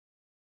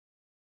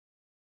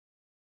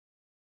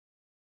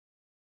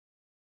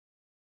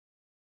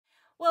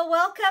Well,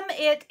 welcome.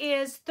 It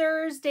is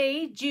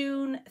Thursday,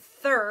 June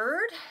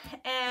 3rd,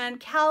 and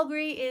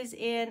Calgary is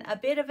in a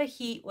bit of a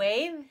heat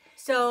wave.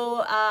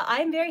 So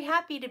I'm very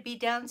happy to be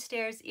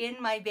downstairs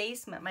in my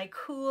basement, my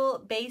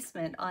cool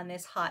basement on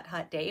this hot,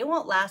 hot day. It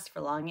won't last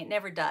for long. It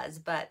never does.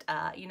 But,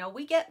 you know,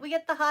 we get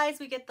the highs,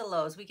 we get the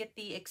lows, we get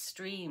the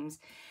extremes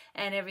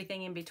and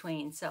everything in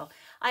between. So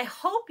I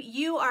hope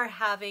you are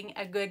having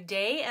a good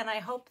day, and I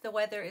hope the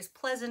weather is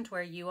pleasant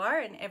where you are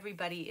and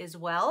everybody is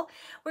well.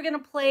 We're going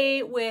to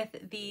play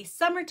with the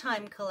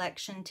summertime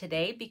collection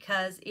today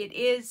because it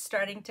is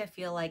starting to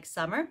feel like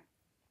summer.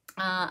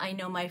 I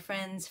know my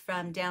friends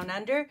from down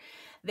under,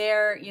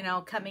 they're, you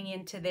know, coming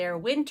into their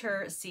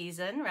winter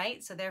season,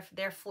 right? So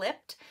they're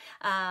flipped.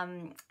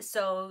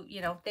 So,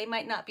 you know, they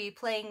might not be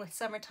playing with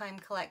summertime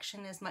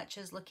collection as much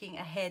as looking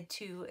ahead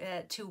to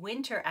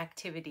winter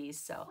activities.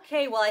 So,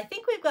 okay, well, I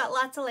think we've got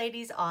lots of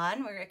ladies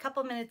on. We're a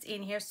couple minutes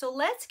in here. So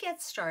let's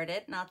get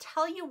started, and I'll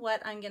tell you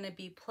what I'm going to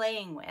be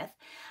playing with.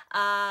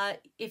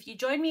 If you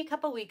joined me a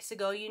couple weeks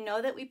ago, you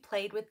know that we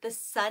played with the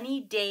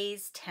Sunny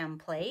Days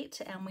template,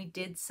 and we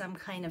did some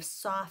kind of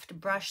soft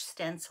brush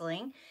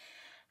stenciling.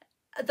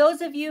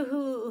 Those of you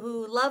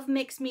who love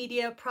mixed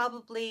media,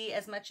 probably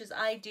as much as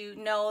I do,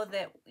 know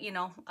that, you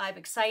know, I'm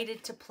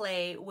excited to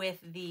play with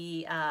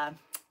the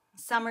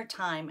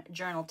summertime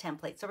journal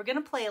template. So we're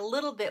going to play a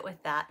little bit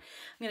with that.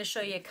 I'm going to show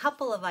you a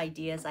couple of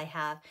ideas I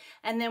have,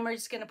 and then we're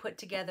just going to put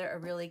together a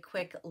really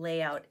quick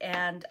layout.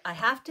 And I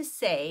have to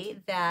say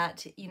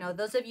that, you know,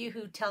 those of you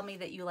who tell me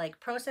that you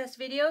like process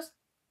videos,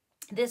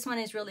 this one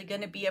is really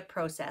going to be a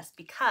process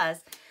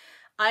because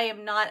I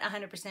am not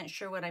 100%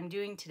 sure what I'm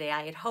doing today.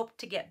 I had hoped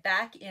to get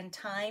back in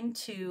time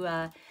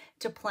to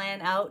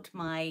plan out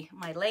my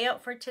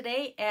layout for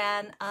today,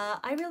 and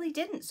I really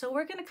didn't. So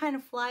we're going to kind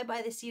of fly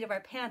by the seat of our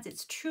pants.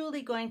 It's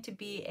truly going to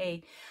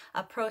be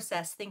a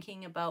process,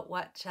 thinking about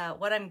what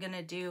I'm going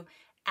to do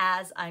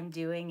as I'm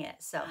doing it.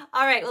 So,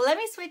 all right, well, let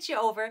me switch you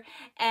over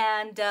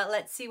and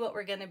let's see what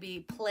we're going to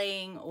be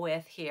playing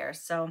with here.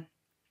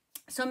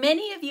 So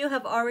many of you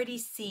have already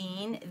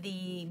seen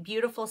the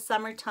beautiful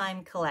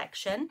summertime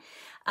collection.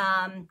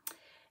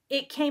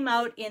 It came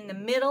out in the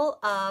middle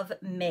of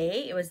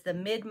May. It was the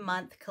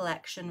mid-month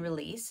collection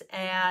release,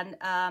 and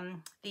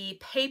the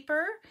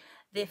paper,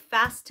 the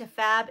Fast to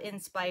Fab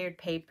inspired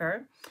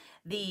paper,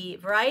 the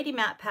Variety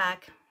Matte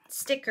Pack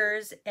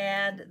stickers,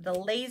 and the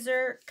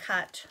laser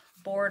cut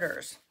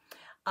borders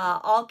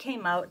all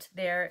came out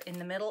there in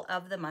the middle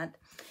of the month.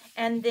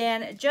 And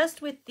then just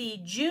with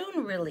the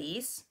June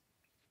release,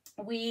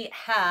 we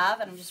have,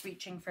 and I'm just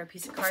reaching for a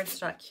piece of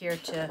cardstock here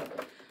to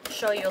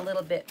show you a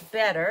little bit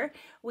better.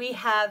 We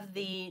have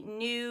the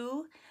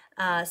new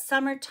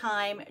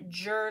summertime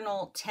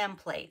journal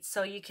template.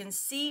 So you can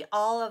see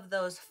all of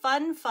those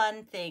fun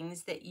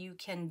things that you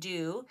can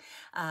do,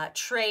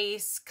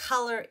 trace,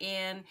 color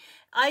in.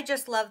 I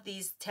just love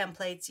these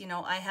templates. You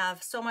know, I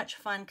have so much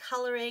fun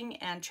coloring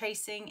and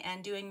tracing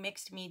and doing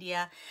mixed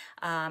media,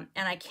 and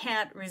I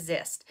can't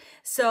resist.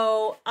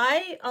 So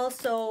I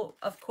also,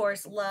 of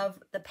course,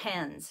 love the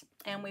pens.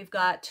 And we've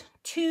got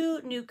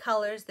two new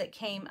colors that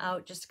came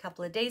out just a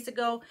couple of days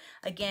ago.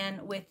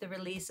 Again, with the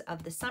release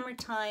of the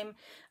summertime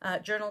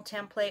journal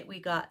template, we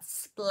got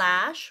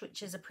Splash,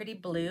 which is a pretty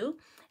blue.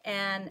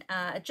 And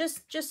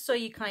just so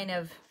you kind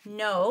of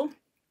know,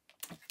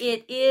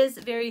 it is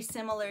very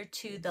similar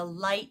to the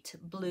light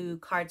blue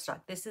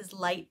cardstock. This is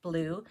light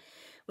blue,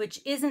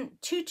 which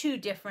isn't too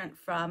different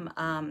from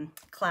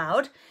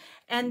Cloud.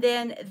 And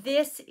then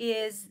this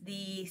is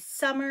the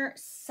Summer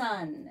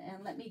Sun.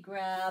 And let me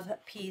grab a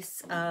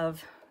piece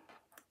of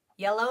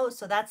yellow.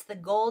 So that's the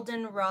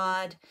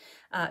goldenrod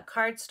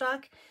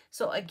cardstock.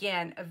 So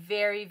again, a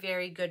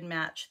very good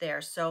match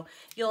there. So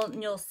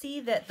you'll see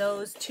that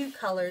those two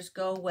colors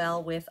go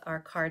well with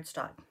our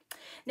cardstock.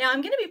 Now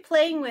I'm going to be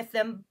playing with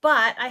them,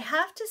 but I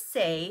have to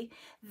say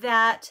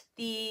that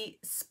the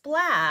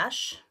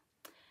Splash,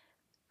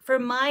 for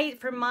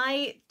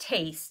my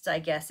tastes, I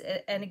guess,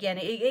 and again,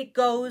 it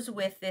goes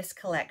with this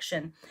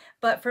collection,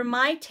 but for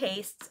my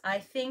tastes, I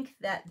think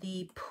that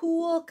the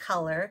Pool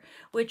color,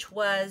 which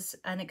was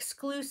an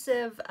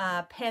exclusive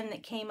pen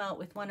that came out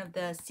with one of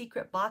the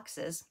secret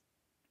boxes,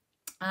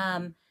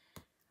 or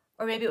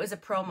maybe it was a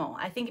promo.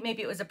 I think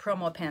maybe it was a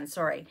promo pen,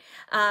 sorry.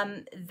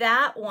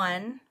 That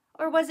one,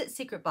 or was it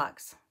Secret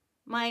Box?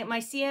 My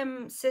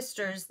CM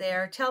sisters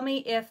there, tell me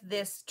if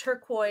this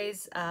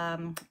turquoise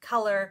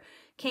color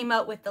came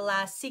out with the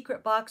last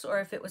Secret Box or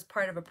if it was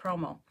part of a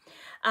promo.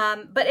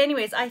 But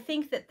anyways, I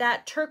think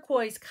that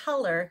turquoise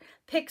color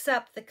picks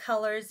up the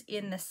colors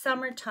in the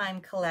summertime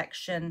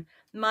collection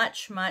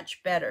much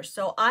better.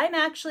 So I'm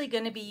actually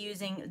going to be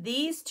using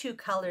these two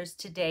colors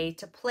today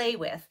to play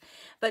with,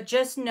 but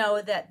just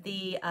know that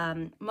the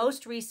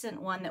most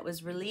recent one that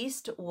was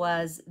released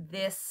was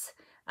this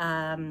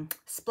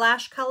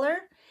Splash color,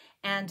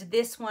 and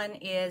this one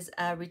is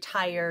a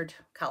retired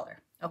color.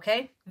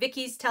 Okay,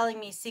 Vicky's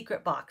telling me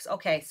Secret Box.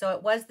 Okay, so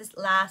it was this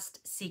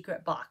last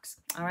Secret Box.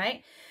 All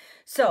right,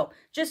 so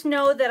just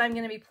know that I'm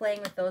going to be playing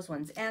with those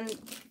ones. And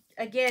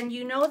again,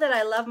 you know that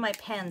I love my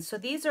pens. So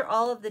these are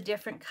all of the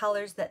different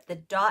colors that the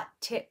dot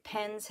tip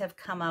pens have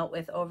come out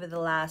with over the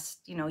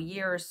last,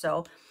 year or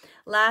so.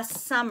 Last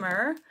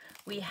summer,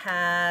 we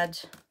had,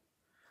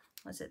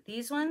 was it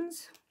these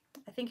ones?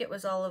 I think it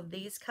was all of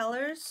these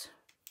colors.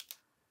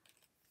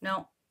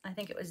 No, I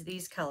think it was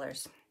these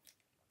colors.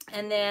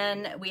 And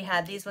then we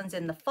had these ones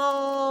in the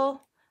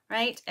fall,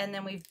 right? And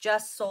then we've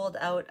just sold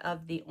out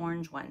of the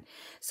orange one.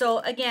 So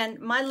again,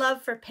 my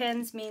love for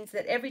pens means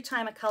that every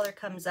time a color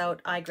comes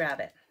out, I grab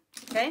it.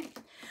 Okay.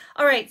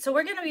 All right. So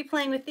we're going to be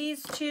playing with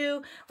these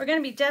two. We're going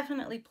to be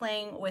definitely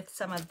playing with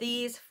some of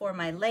these for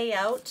my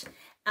layout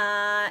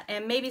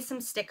and maybe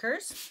some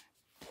stickers.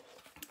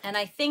 And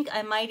I think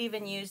I might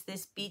even use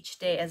this beach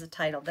day as a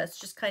title. That's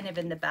just kind of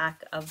in the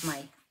back of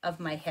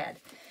my head.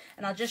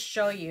 And I'll just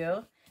show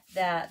you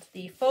that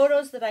the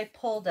photos that I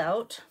pulled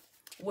out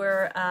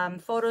were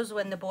photos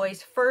when the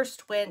boys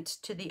first went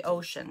to the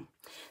ocean.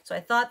 So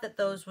I thought that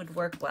those would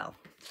work well.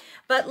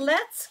 But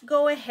let's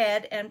go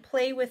ahead and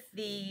play with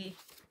the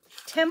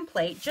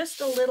template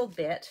just a little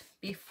bit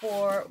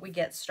before we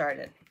get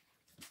started.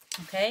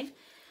 Okay,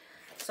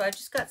 so I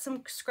just got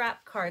some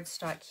scrap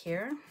cardstock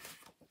here.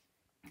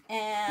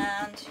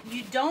 And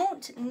you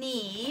don't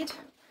need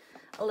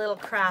a little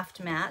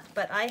craft mat,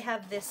 but I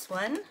have this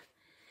one.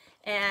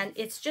 And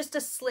it's just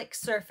a slick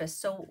surface.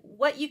 So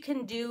what you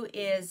can do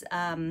is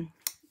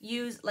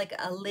use like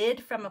a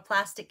lid from a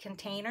plastic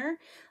container,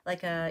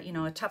 like a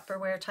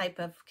Tupperware type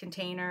of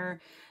container,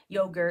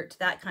 yogurt,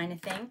 that kind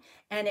of thing.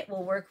 And it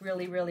will work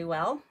really, really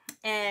well.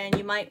 And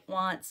you might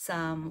want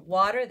some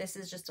water. This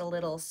is just a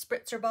little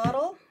spritzer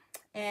bottle.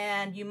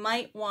 And you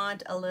might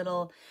want a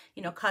little,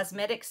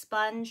 cosmetic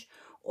sponge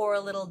or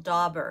a little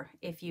dauber.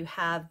 If you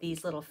have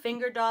these little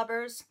finger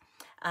daubers,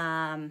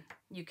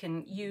 you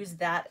can use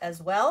that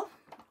as well.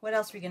 What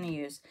else are we going to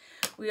use?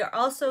 We are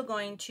also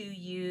going to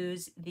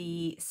use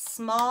the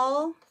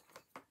small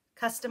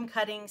custom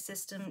cutting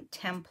system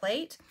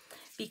template,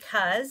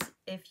 because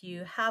if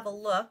you have a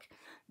look,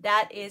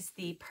 that is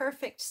the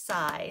perfect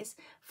size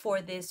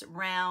for this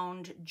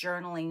round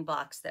journaling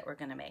box that we're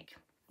going to make.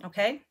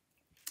 Okay,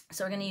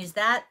 so we're going to use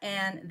that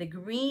and the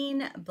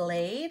green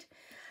blade.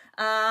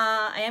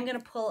 I am going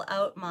to pull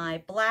out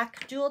my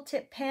black dual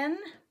tip pen.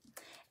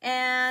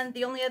 And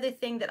the only other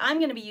thing that I'm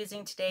going to be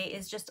using today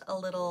is just a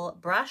little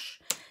brush.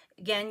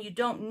 Again, you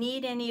don't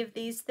need any of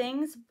these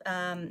things,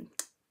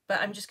 but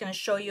I'm just going to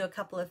show you a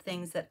couple of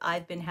things that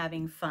I've been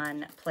having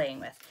fun playing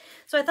with.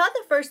 So I thought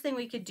the first thing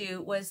we could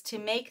do was to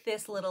make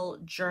this little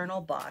journal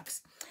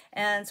box.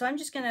 And so I'm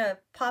just going to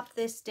pop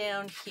this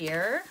down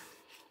here.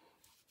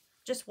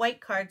 Just white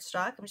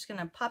cardstock. I'm just going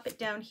to pop it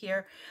down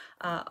here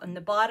on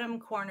the bottom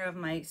corner of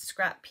my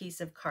scrap piece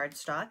of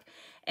cardstock.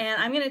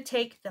 And I'm going to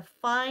take the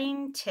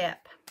fine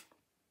tip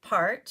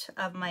part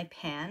of my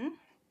pen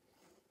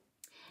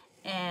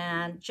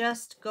and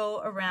just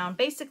go around,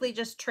 basically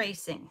just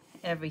tracing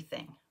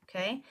everything.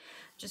 Okay,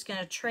 just going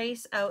to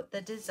trace out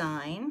the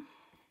design.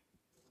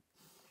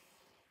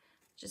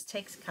 Just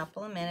takes a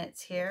couple of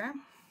minutes here.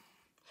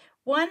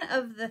 One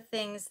of the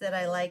things that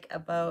I like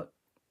about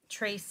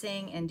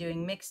tracing and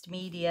doing mixed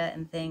media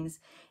and things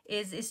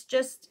is it's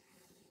just,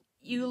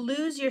 you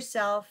lose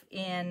yourself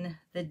in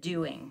the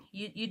doing.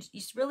 You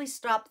really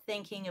stop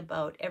thinking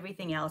about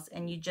everything else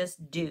and you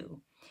just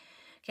do.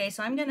 Okay,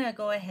 so I'm going to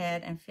go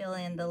ahead and fill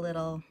in the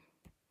little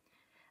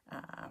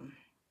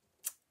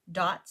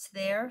dots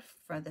there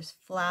for this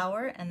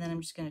flower, and then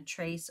I'm just going to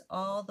trace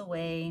all the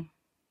way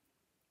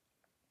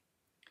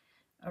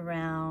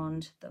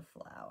around the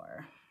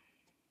flower.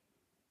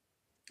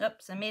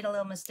 Oops, I made a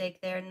little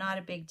mistake there. Not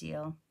a big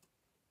deal.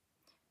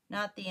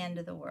 Not the end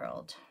of the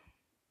world.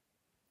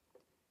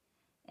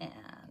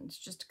 And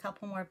just a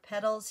couple more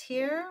petals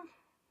here.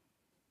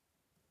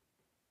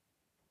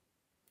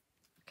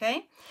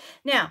 Okay.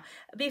 Now,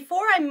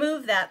 before I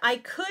move that, I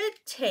could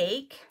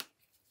take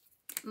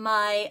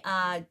my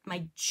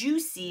my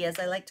juicy, as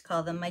I like to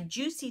call them, my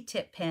juicy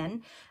tip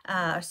pen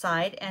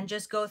side and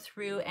just go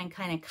through and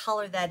kind of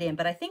color that in.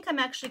 But I think I'm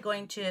actually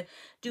going to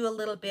do a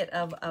little bit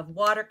of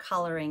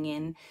watercoloring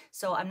in,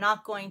 so I'm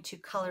not going to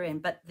color in.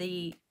 But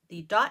the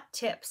dot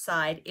tip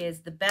side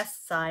is the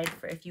best side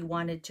for if you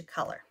wanted to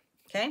color.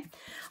 Okay.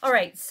 All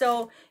right.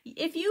 So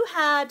if you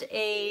had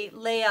a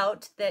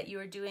layout that you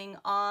were doing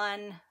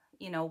on,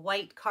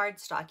 white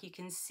cardstock, you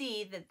can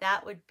see that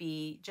that would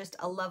be just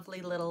a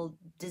lovely little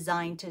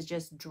design to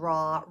just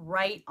draw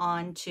right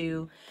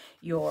onto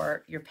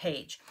your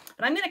page.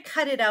 But I'm going to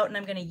cut it out and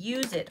I'm going to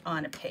use it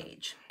on a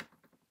page.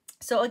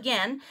 So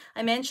again,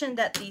 I mentioned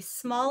that the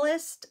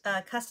smallest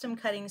custom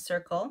cutting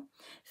circle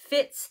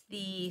fits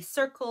the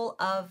circle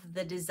of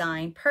the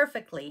design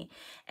perfectly.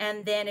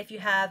 And then if you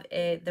have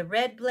the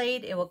red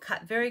blade, it will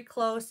cut very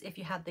close. If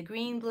you have the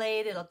green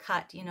blade, it'll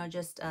cut,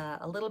 just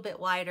a little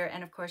bit wider.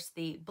 And of course,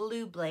 the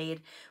blue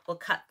blade will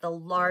cut the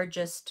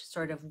largest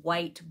sort of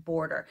white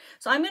border.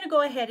 So I'm going to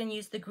go ahead and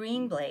use the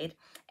green blade.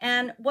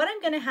 And what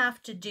I'm going to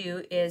have to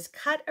do is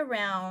cut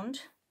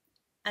around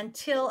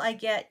until I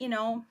get,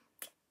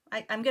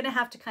 I'm going to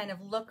have to kind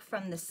of look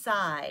from the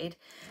side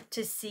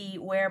to see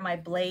where my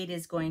blade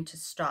is going to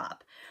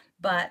stop.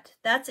 But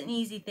that's an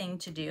easy thing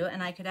to do,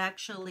 and I could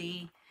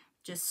actually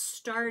just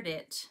start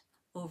it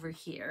over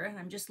here. And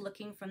I'm just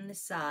looking from the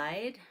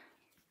side.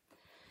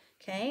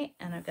 Okay,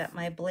 and I've got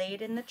my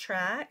blade in the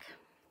track.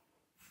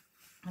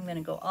 I'm going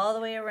to go all the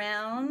way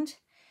around,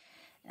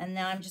 and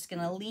now I'm just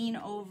going to lean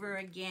over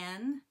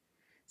again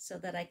so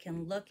that I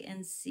can look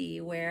and see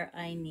where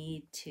I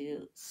need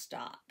to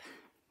stop.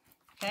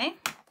 Okay,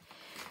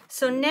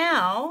 so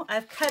now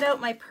I've cut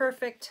out my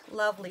perfect,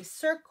 lovely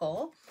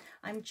circle.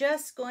 I'm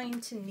just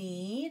going to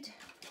need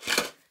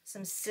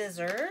some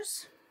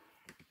scissors.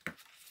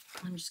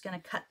 I'm just going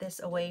to cut this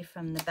away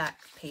from the back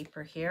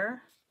paper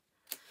here,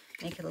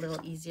 make it a little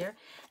easier.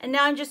 And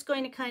now I'm just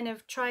going to kind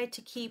of try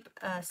to keep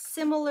a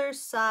similar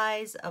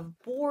size of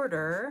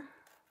border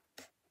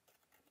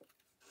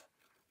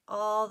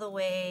all the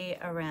way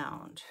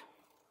around.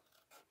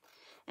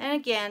 And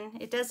again,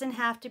 it doesn't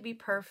have to be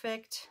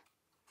perfect.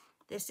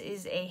 This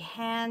is a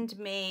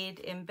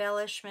handmade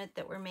embellishment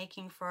that we're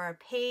making for our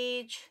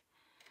page,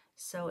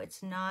 so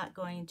it's not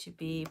going to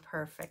be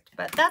perfect,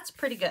 but that's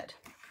pretty good.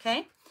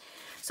 Okay,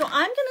 so I'm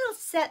going to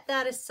set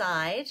that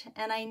aside,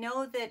 and I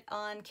know that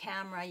on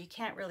camera you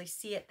can't really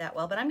see it that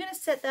well, but I'm going to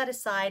set that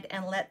aside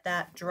and let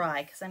that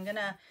dry, because I'm going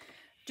to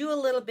do a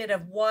little bit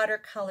of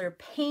watercolor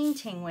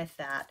painting with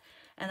that,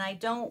 and I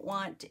don't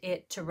want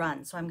it to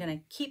run, so I'm going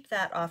to keep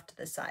that off to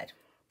the side.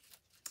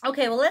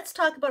 Okay, well, let's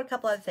talk about a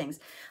couple other things.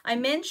 I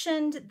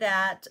mentioned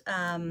that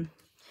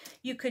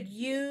you could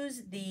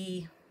use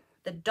the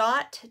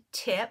dot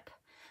tip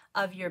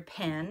of your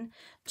pen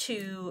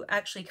to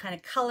actually kind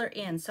of color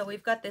in. So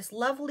we've got this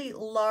lovely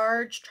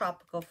large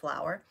tropical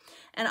flower,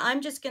 and I'm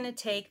just going to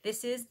take,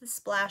 this is the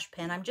splash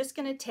pen, I'm just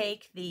going to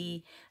take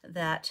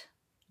that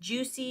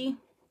juicy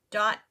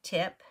dot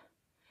tip.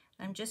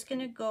 I'm just going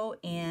to go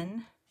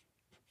in.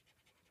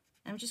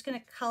 I'm just going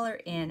to color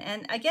in,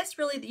 and I guess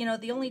really, you know,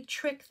 the only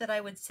trick that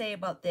I would say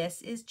about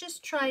this is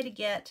just try to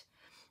get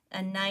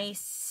a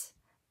nice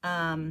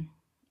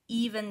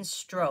even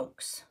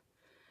strokes.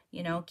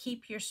 You know,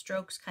 keep your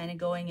strokes kind of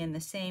going in the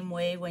same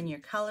way when you're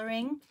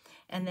coloring,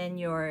 and then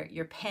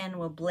your pen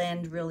will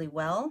blend really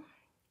well.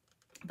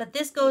 But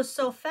this goes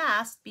so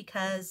fast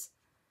because,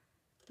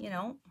 you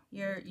know,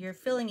 you're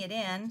filling it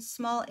in,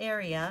 small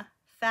area,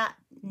 fat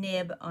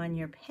nib on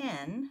your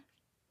pen.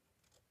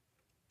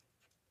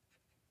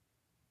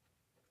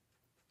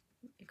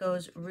 It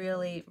goes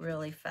really,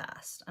 really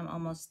fast. I'm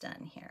almost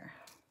done here.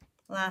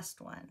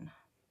 Last one.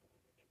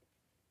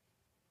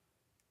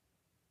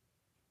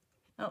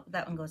 Oh,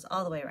 that one goes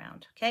all the way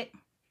around. Okay.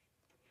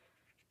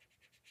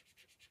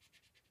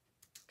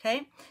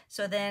 Okay,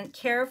 so then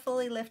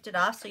carefully lift it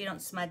off so you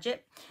don't smudge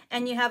it.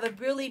 And you have a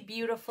really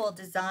beautiful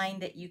design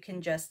that you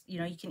can just, you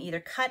know, you can either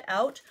cut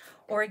out,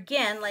 or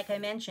again, like I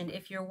mentioned,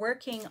 if you're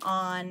working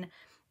on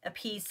a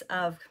piece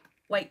of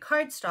white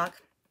cardstock,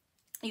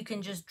 you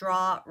can just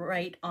draw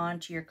right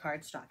onto your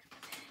cardstock.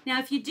 Now,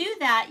 if you do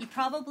that, you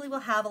probably will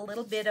have a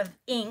little bit of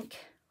ink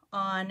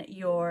on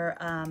your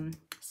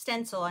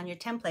stencil, on your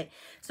template.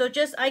 So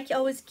just, I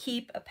always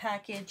keep a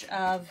package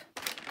of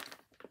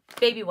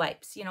baby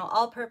wipes, you know,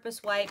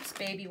 all-purpose wipes,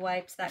 baby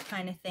wipes, that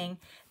kind of thing.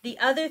 The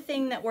other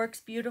thing that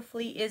works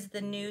beautifully is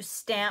the new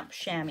stamp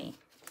chamois.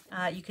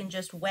 You can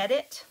just wet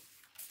it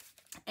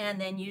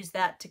and then use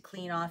that to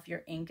clean off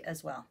your ink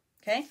as well.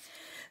 Okay,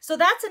 so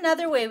that's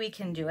another way we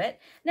can do it.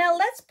 Now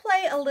let's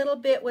play a little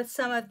bit with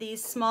some of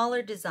these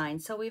smaller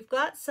designs. So we've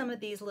got some of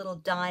these little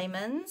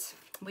diamonds,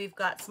 we've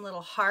got some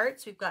little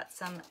hearts, we've got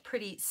some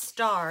pretty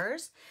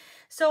stars.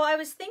 So I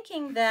was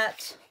thinking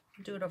that,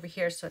 I'll do it over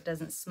here so it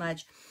doesn't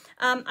smudge.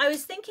 I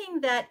was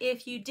thinking that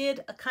if you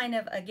did a kind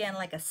of, again,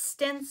 like a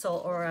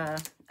stencil or a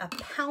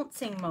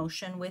pouncing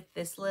motion with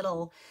this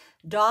little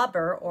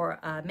dauber or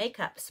a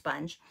makeup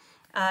sponge,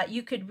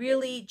 you could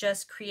really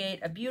just create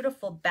a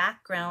beautiful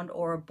background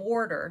or a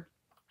border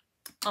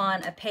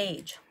on a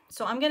page.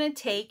 So I'm going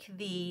to take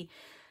the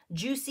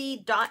juicy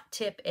dot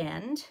tip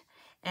end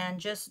and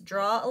just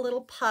draw a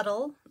little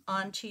puddle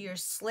onto your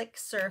slick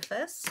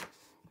surface,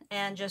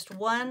 and just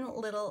one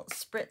little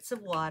spritz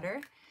of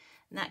water,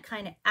 and that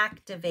kind of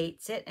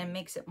activates it and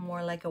makes it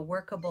more like a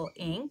workable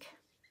ink.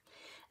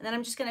 And then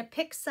I'm just going to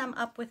pick some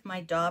up with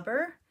my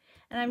dauber,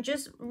 and I'm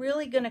just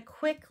really going to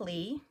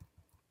quickly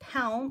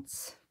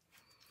pounce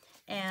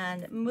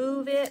and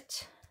move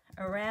it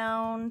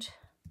around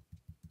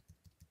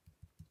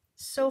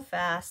so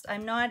fast.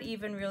 I'm not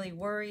even really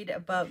worried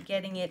about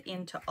getting it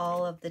into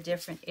all of the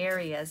different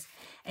areas.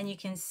 And you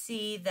can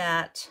see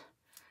that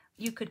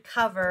you could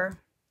cover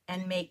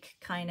and make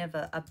kind of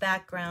a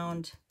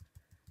background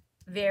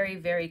very,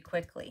 very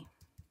quickly.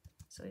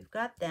 So we've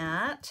got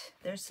that.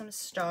 There's some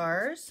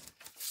stars.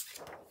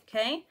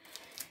 Okay,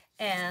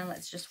 and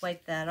let's just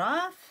wipe that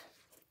off.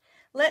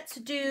 Let's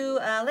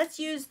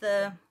use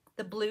the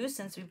blue,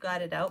 since we've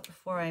got it out,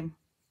 before I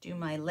do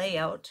my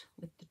layout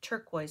with the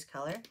turquoise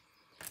color.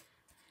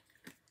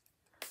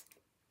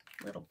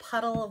 little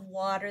puddle of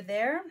water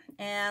there,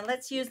 and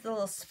let's use the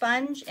little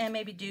sponge and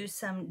maybe do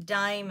some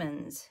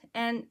diamonds.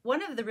 And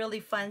one of the really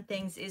fun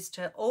things is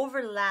to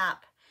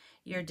overlap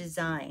your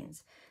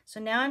designs. So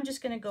now I'm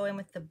just going to go in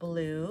with the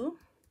blue,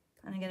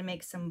 and I'm going to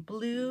make some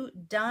blue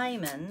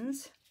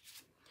diamonds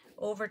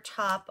over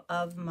top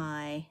of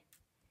my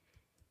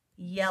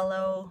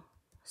yellow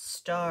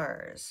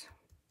stars.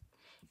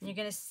 And you're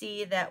going to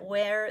see that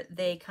where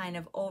they kind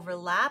of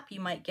overlap, you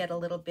might get a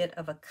little bit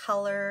of a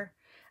color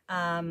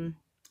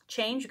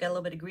change. You've got a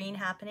little bit of green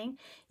happening.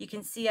 You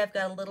can see I've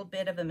got a little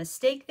bit of a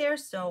mistake there.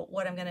 So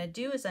what I'm going to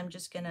do is I'm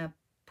just going to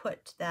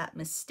put that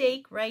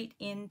mistake right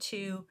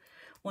into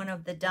one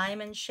of the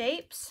diamond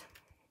shapes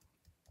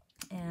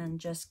and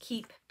just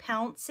keep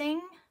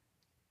pouncing.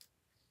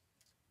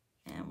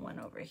 And one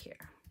over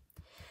here.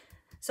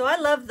 So I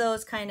love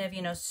those kind of,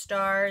 you know,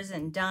 stars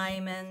and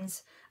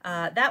diamonds.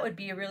 That would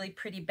be a really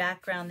pretty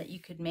background that you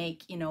could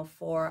make, you know,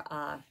 for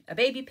a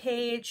baby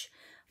page.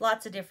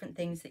 Lots of different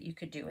things that you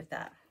could do with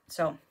that.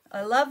 So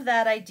I love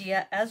that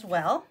idea as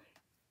well.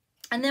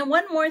 And then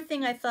one more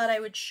thing I thought I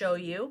would show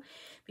you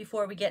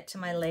before we get to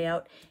my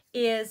layout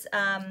is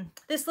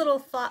this little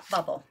thought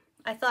bubble.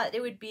 I thought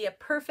it would be a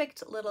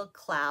perfect little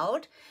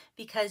cloud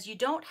because you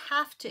don't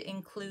have to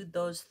include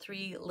those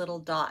 3 little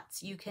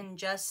dots. You can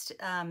just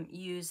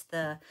use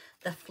the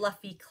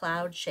fluffy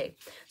cloud shape.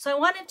 So I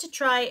wanted to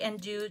try and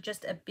do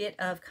just a bit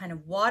of kind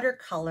of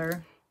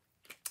watercolor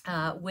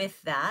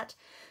with that.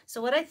 So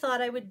what I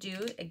thought I would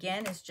do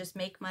again is just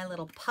make my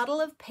little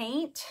puddle of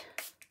paint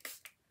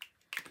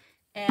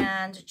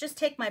and just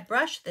take my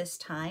brush this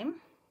time.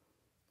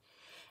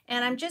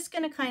 And I'm just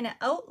going to kind of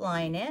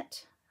outline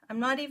it. I'm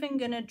not even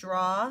going to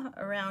draw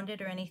around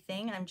it or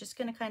anything. I'm just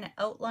going to kind of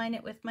outline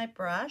it with my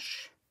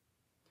brush.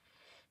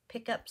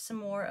 Pick up some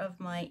more of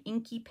my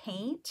inky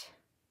paint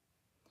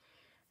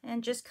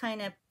and just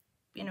kind of,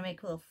 you know,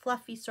 make little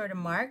fluffy sort of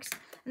marks.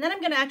 And then I'm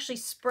going to actually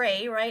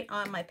spray right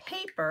on my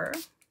paper,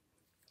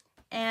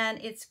 and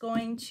it's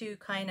going to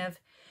kind of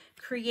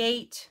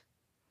create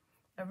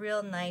a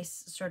real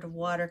nice sort of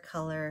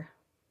watercolor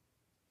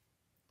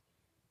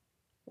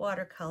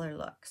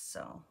look.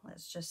 So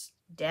let's just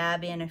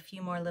dab in a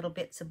few more little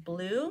bits of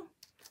blue,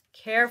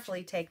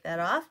 carefully take that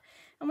off,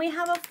 and we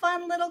have a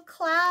fun little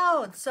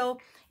cloud. So,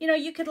 you know,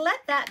 you could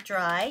let that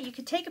dry. You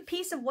could take a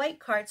piece of white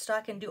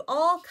cardstock and do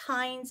all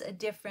kinds of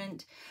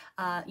different,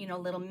 you know,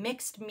 little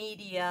mixed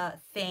media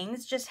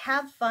things. Just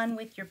have fun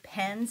with your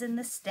pens and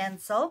the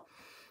stencil,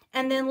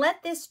 and then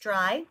let this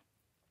dry.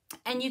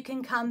 And you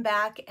can come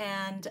back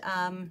and,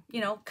 you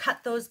know,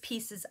 cut those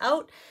pieces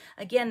out.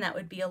 Again, that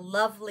would be a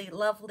lovely,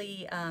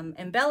 lovely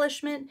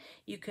embellishment.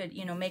 You could,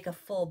 you know, make a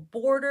full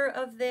border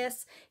of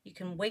this. You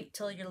can wait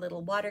till your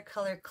little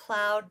watercolor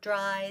cloud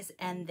dries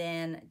and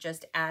then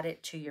just add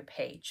it to your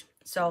page.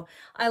 So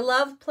I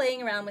love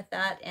playing around with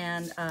that.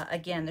 And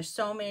again, there's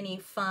so many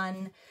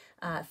fun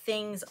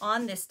things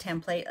on this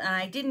template. And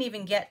I didn't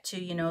even get to,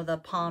 you know, the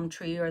palm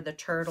tree or the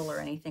turtle or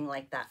anything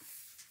like that.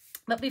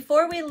 But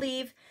before we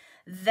leave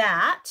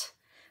that,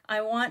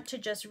 I want to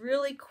just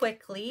really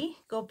quickly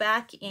go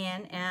back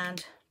in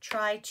and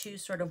try to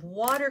sort of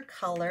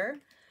watercolor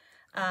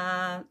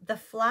the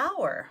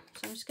flower.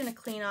 So I'm just going to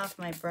clean off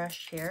my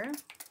brush here.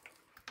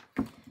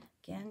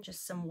 Again,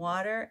 just some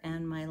water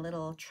and my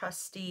little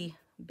trusty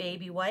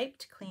baby wipe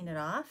to clean it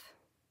off.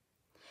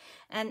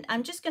 And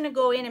I'm just going to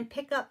go in and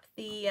pick up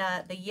the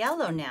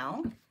yellow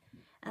now,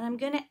 and I'm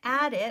going to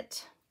add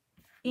it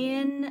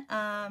in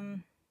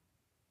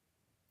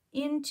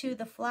into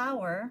the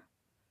flower.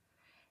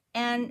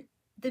 And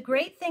the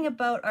great thing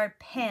about our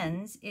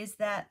pens is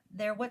that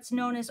they're what's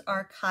known as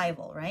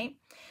archival, right?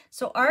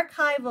 So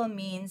archival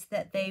means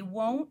that they're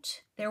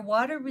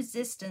water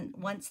resistant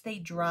once they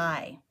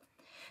dry.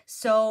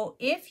 So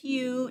if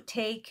you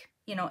take,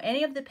 you know,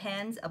 any of the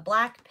pens, a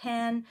black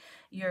pen,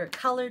 your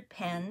colored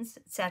pens,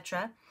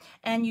 etc.,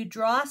 and you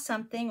draw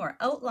something or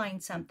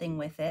outline something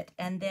with it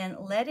and then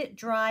let it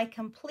dry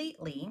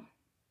completely,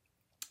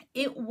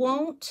 it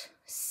won't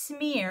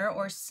smear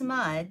or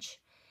smudge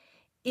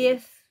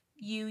if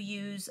you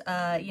use,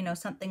 you know,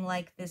 something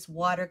like this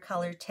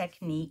watercolor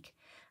technique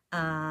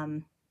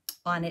on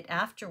it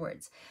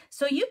afterwards.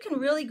 So you can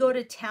really go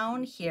to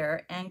town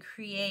here and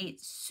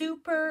create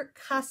super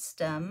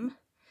custom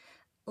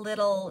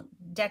little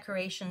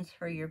decorations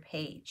for your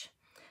page.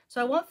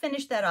 So I won't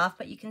finish that off,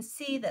 but you can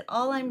see that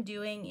all I'm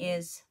doing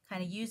is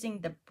kind of using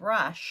the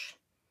brush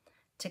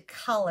to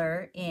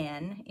color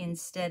in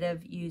instead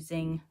of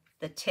using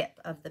the tip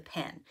of the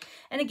pen.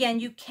 And again,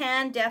 you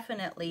can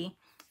definitely,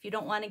 if you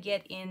don't want to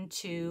get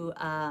into,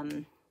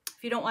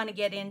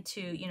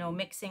 you know,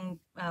 mixing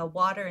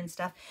water and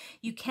stuff,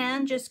 you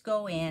can just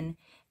go in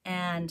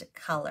and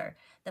color.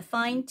 The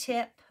fine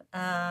tip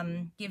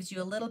gives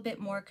you a little bit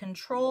more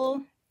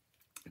control,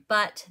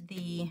 but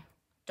the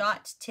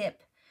dot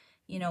tip,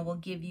 you know, will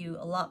give you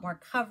a lot more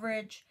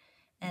coverage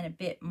and a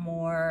bit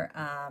more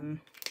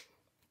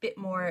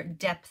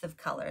depth of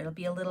color. It'll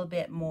be a little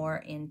bit more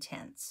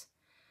intense.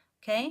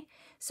 Okay,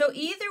 so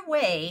either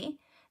way,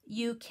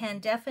 you can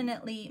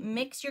definitely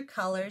mix your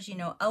colors, you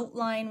know,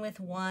 outline with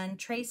one,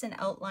 trace and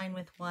outline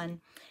with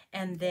one,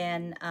 and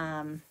then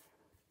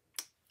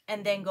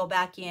go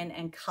back in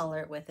and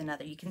color with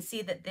another. You can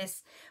see that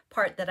this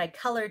part that I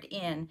colored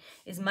in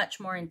is much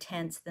more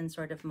intense than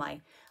sort of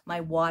my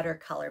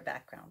watercolor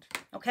background.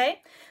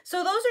 Okay,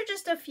 so those are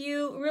just a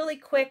few really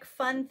quick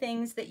fun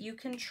things that you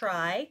can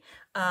try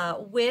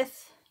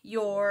with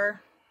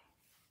your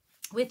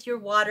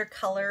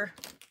watercolor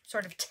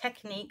sort of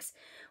techniques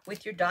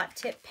with your dot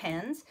tip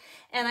pens.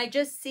 And I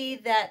just see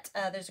that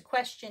there's a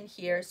question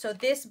here. So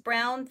this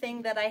brown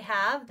thing that I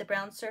have, the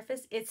brown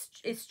surface,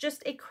 it's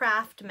just a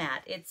craft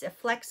mat. It's a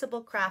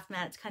flexible craft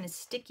mat. It's kind of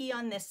sticky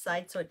on this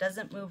side so it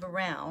doesn't move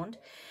around.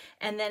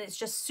 And then it's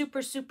just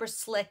super, super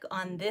slick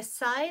on this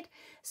side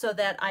so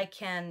that I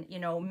can, you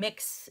know,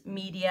 mix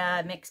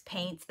media, mix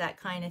paints, that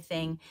kind of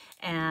thing.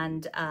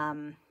 And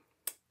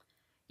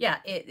yeah,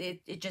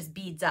 it just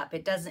beads up.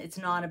 It's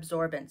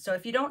non-absorbent. So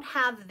if you don't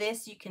have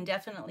this, you can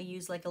definitely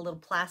use like a little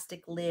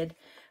plastic lid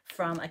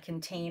from a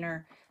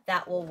container.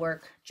 That will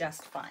work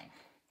just fine.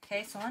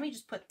 Okay, so let me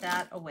just put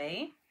that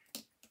away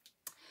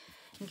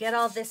and get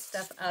all this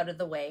stuff out of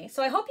the way.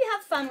 So I hope you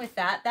have fun with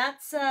that.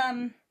 That's,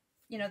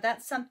 you know,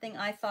 that's something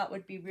I thought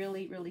would be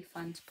really, really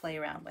fun to play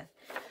around with.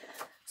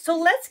 So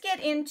let's get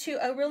into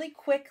a really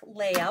quick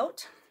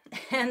layout.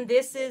 And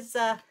this is,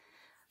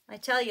 I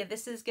tell you,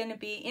 this is going to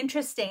be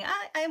interesting.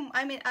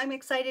 I'm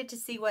excited to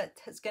see what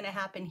is going to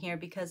happen here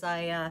because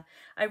I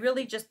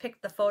really just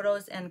picked the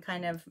photos and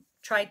kind of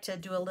tried to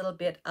do a little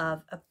bit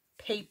of a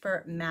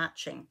paper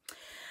matching.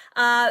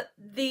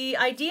 The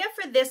idea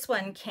for this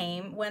one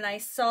came when I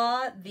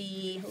saw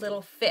the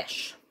little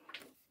fish.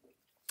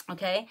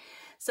 Okay,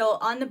 so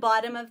on the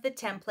bottom of the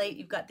template,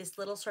 you've got this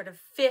little sort of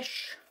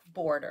fish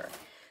border.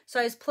 So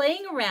I was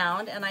playing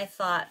around and I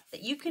thought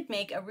that you could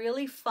make a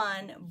really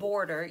fun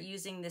border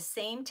using the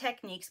same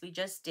techniques we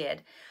just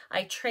did.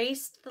 I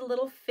traced the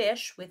little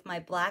fish with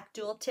my black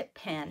dual tip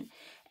pen,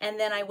 and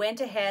then I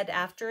went ahead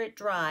after it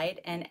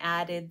dried and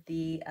added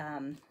the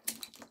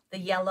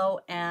yellow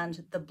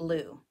and the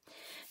blue.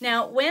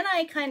 Now, when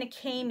I kind of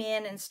came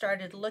in and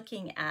started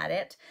looking at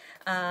it,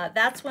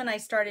 that's when I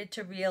started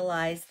to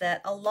realize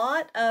that a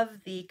lot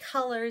of the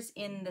colors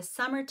in the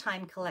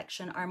summertime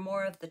collection are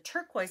more of the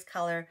turquoise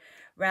color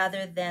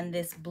rather than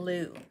this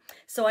blue.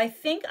 So I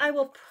think I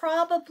will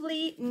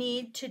probably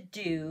need to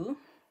do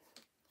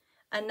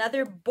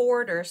another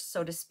border,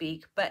 so to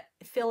speak, but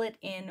fill it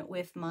in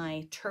with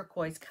my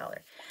turquoise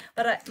color.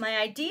 But my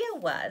idea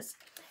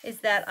is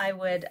that I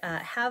would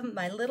have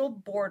my little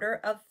border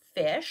of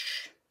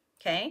fish.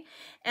 Okay,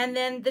 and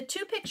then the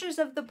two pictures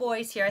of the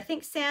boys here, I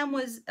think Sam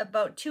was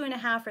about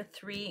 2.5 or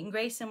 3, and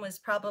Grayson was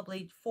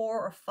probably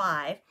 4 or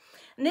 5.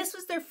 And this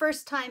was their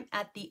first time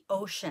at the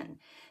ocean.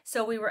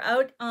 So we were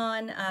out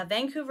on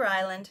Vancouver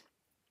Island.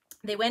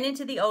 They went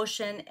into the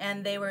ocean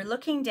and they were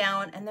looking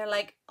down and they're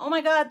like, oh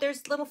my God,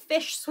 there's little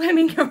fish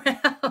swimming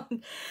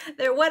around.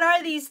 What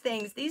are these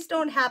things? These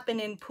don't happen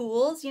in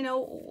pools. You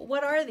know,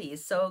 what are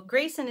these? So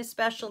Grayson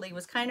especially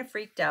was kind of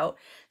freaked out.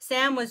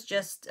 Sam was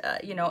just,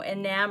 you know,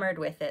 enamored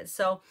with it.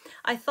 So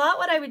I thought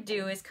what I would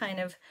do is kind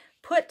of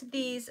put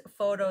these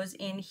photos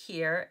in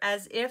here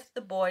as if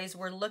the boys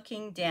were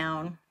looking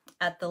down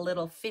at the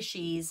little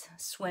fishies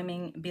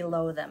swimming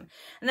below them.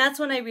 And that's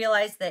when I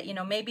realized that, you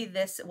know, maybe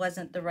this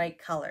wasn't the right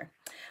color.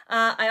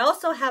 I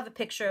also have a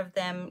picture of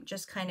them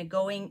just kind of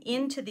going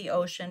into the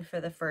ocean for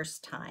the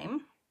first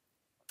time.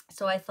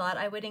 So I thought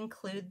I would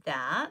include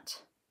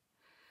that.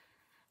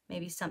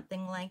 Maybe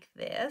something like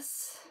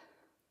this.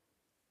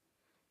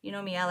 You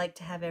know me, I like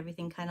to have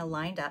everything kind of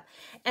lined up.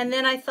 And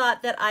then I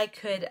thought that I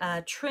could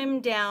trim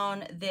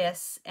down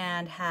this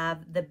and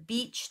have the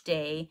beach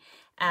day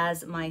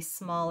as my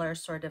smaller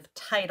sort of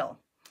title.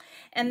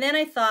 And then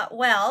I thought,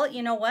 well,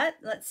 you know what?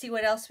 Let's see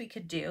what else we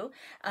could do.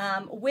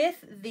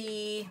 With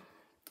the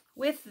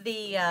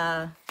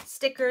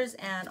stickers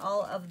and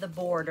all of the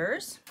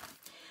borders,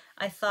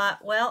 I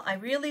thought, well, I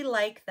really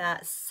like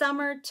that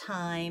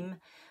summertime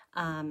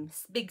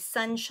big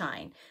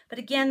sunshine. But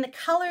again, the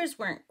colors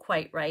weren't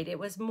quite right. It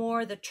was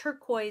more the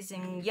turquoise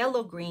and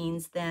yellow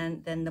greens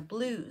than the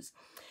blues.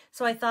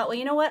 So I thought, well,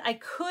 you know what? I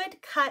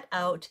could cut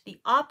out the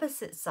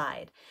opposite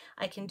side.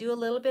 I can do a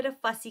little bit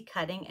of fussy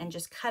cutting and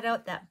just cut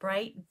out that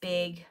bright,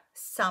 big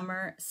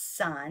summer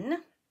sun.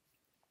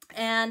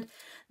 And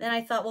then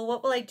I thought, well,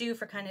 what will I do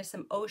for kind of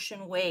some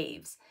ocean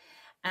waves?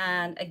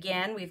 And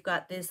again, we've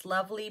got this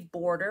lovely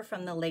border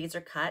from the laser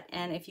cut.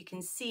 And if you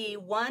can see,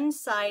 one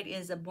side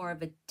is more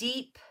of a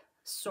deep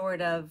sort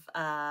of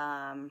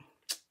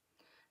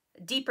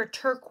deeper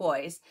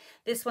turquoise.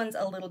 This one's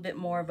a little bit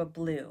more of a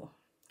blue.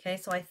 Okay,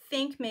 so I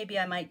think maybe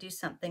I might do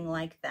something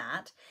like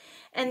that.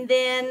 And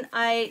then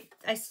I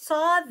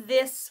saw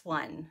this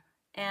one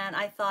and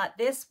I thought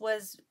this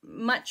was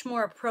much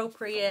more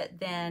appropriate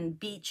than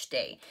beach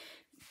day,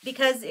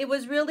 because it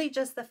was really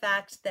just the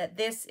fact that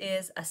this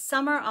is a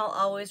summer I'll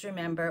always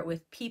remember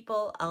with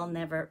people I'll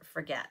never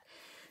forget.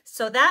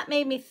 So that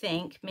made me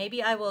think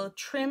maybe I will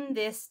trim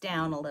this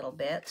down a little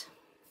bit,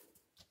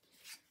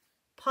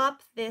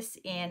 pop this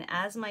in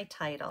as my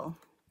title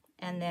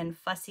and then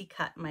fussy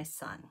cut my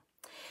sun.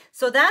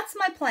 So that's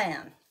my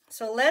plan.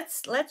 So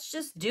let's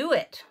just do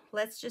it.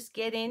 Let's just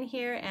get in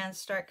here and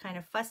start kind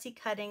of fussy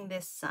cutting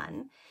this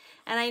sun.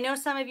 And I know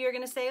some of you are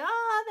going to say,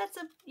 oh, that's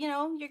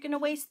you're going to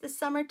waste the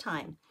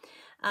summertime.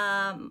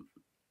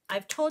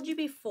 I've told you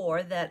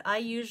before that I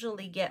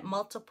usually get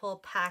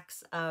multiple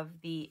packs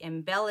of the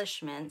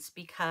embellishments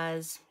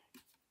because,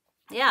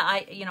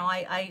 yeah,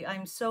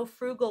 I'm so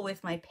frugal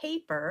with my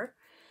paper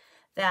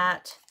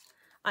that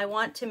I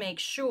want to make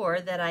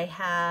sure that I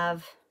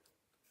have,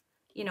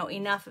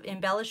 enough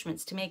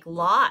embellishments to make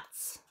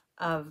lots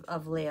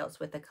of layouts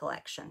with the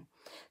collection.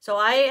 So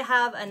I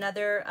have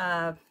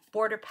another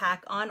border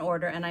pack on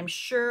order, and I'm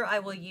sure I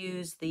will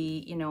use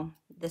the,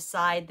 the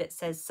side that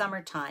says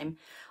summertime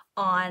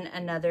on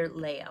another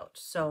layout.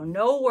 So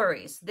no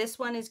worries. This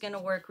one is going to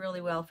work really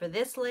well for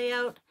this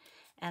layout,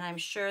 and I'm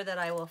sure that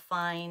I will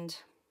find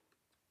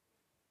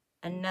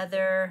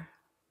another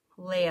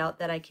layout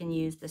that I can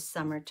use the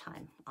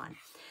summertime on.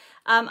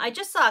 I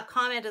just saw a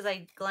comment as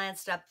I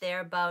glanced up there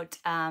about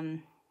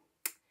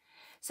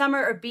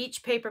summer or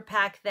beach paper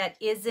pack that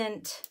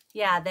isn't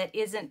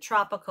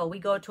tropical. We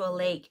go to a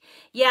lake.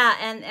 Yeah,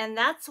 and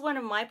that's one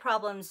of my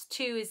problems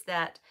too, is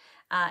that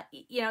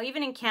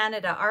even in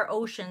Canada, our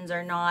oceans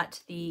are not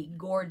the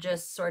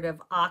gorgeous sort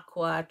of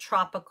aqua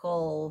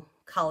tropical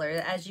color,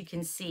 as you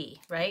can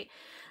see, right?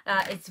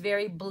 It's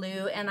very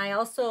blue. And I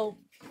also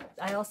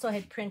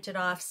had printed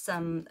off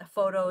some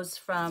photos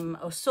from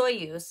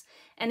Osoyoos.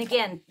 And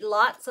again,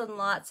 lots and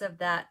lots of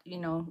that,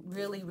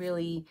 really,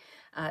 really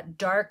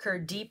darker,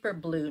 deeper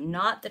blue,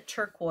 not the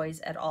turquoise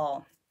at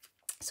all.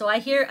 So I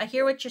hear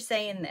what you're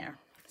saying there.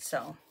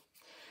 So,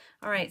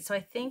 all right, so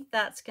I think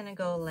that's gonna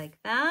go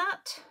like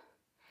that.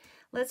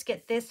 Let's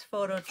get this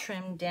photo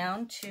trimmed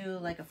down to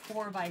like a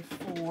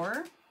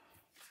 4x4.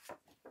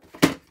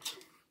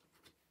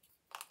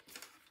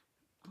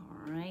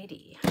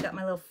 Alrighty, got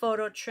my little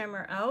photo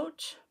trimmer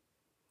out.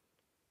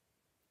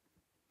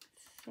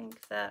 I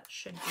think that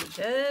should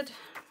be good.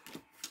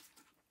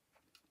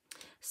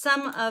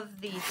 Some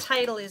of the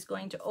title is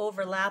going to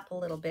overlap a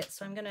little bit,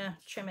 so I'm going to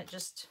trim it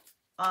just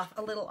off,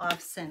 a little off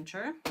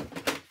center.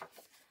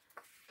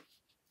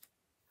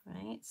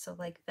 Right, so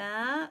like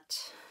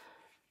that.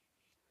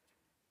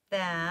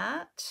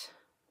 That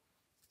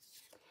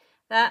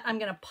I'm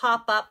going to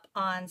pop up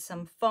on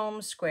some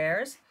foam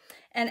squares.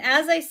 And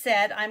as I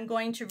said, I'm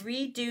going to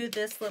redo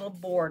this little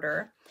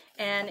border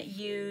and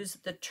use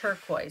the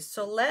turquoise.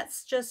 So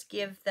let's just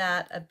give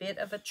that a bit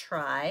of a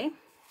try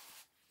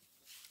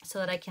so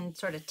that I can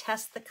sort of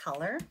test the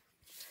color.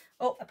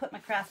 Oh, I put my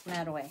craft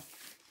mat away.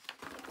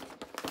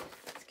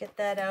 Let's get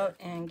that out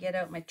and get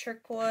out my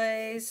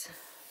turquoise.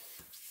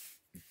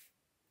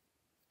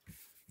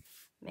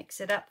 Mix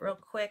it up real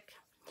quick.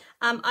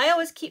 I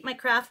always keep my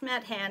craft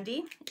mat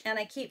handy, and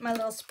I keep my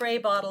little spray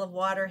bottle of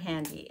water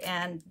handy,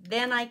 and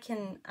then I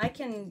can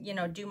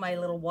do my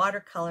little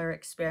watercolor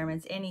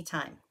experiments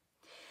anytime.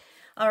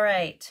 All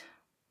right,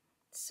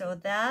 so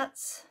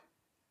that's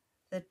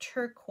the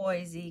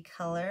turquoisey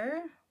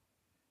color.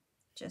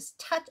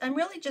 I'm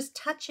really just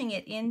touching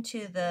it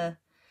into the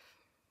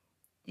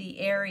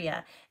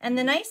area. And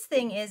the nice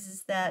thing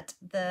is that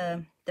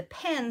the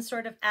pen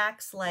sort of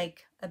acts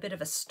like a bit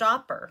of a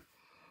stopper.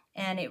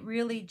 And it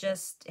really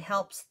just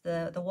helps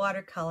the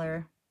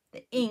watercolor,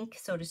 the ink,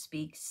 so to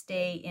speak,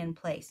 stay in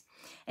place.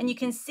 And you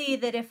can see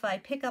that if I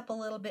pick up a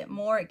little bit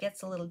more, it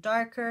gets a little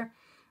darker.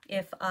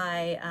 If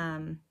I,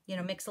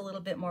 mix a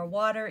little bit more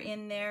water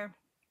in there,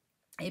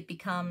 it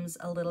becomes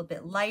a little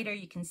bit lighter.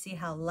 You can see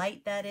how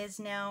light that is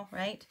now,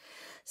 right?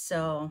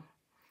 So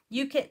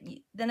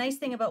the nice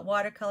thing about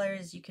watercolor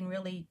is you can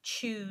really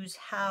choose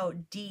how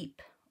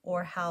deep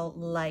or how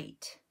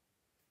light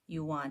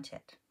you want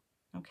it.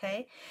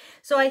 Okay,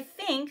 so I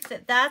think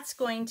that that's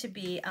going to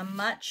be a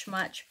much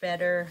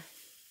better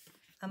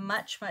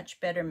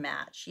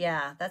match.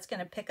 Yeah, that's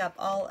going to pick up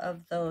all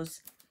of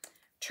those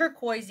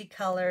turquoisey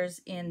colors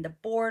in the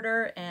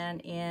border and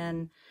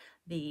in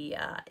the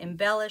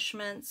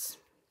embellishments.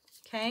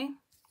 Okay,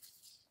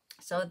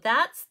 so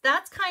that's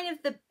kind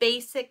of the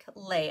basic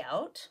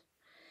layout.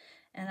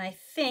 And I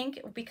think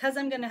because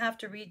I'm going to have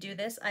to redo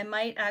this, I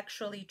might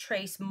actually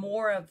trace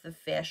more of the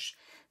fish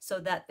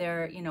so that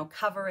they're,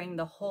 covering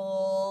the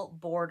whole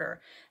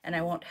border, and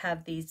I won't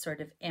have these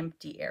sort of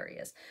empty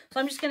areas. So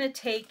I'm just going to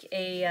take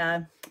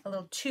a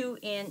little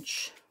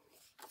 2-inch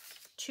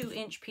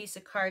piece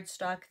of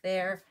cardstock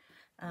there.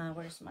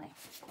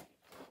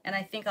 And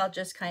I think I'll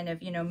just kind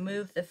of,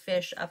 move the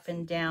fish up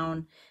and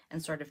down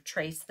and sort of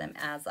trace them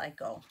as I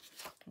go.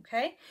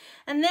 Okay.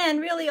 And then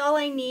really all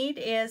I need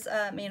is,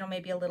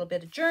 maybe a little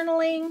bit of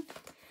journaling.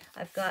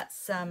 I've got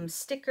some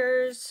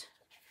stickers.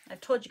 I've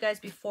told you guys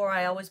before,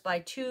 I always buy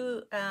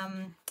two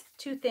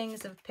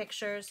things of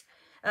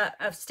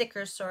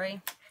stickers,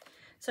 sorry.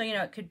 So,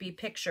 it could be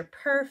picture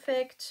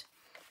perfect.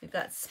 We've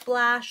got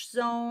splash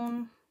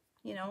zone,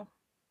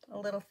 a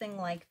little thing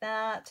like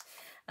that.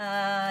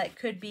 It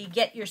could be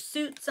get your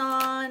suits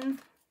on,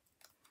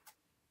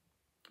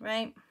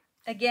 right?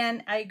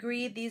 Again, I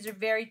agree, these are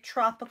very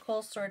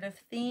tropical sort of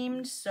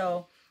themed,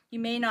 so you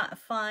may not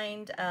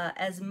find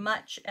as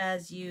much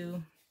as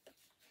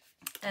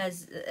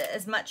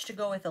as much to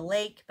go with a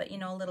lake, but you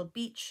know, a little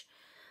beach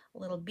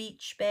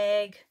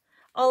bag,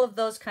 all of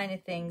those kind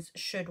of things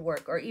should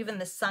work, or even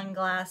the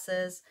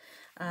sunglasses.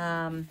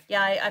 Yeah,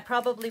 I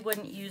probably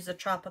wouldn't use a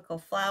tropical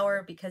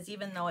flower because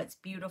even though it's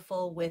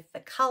beautiful with the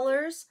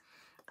colors,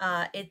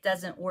 it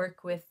doesn't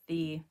work with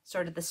the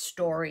sort of the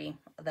story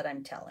that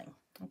I'm telling.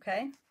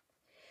 Okay,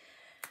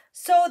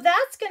 so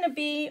that's going to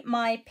be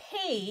my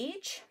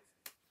page.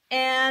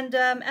 And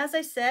as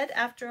I said,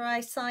 after I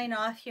sign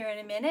off here in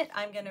a minute,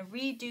 I'm going to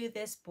redo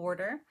this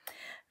border,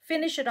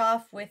 finish it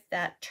off with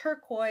that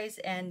turquoise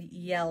and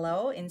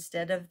yellow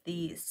instead of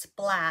the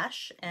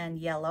splash and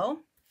yellow.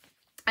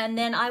 And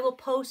then I will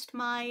post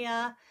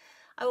my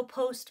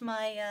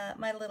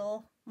my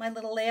little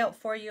layout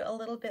for you a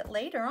little bit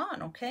later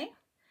on, okay?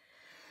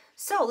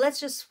 So let's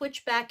just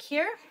switch back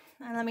here.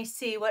 And let me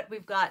see what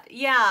we've got.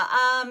 Yeah,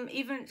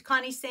 even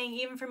Connie's saying,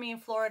 even for me in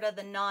Florida,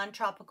 the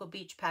non-tropical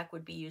beach pack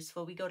would be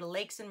useful. We go to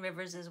lakes and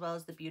rivers as well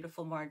as the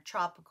beautiful, more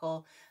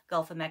tropical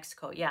Gulf of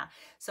Mexico. Yeah.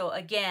 So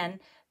again,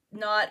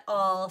 not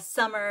all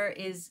summer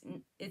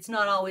it's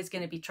not always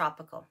going to be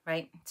tropical,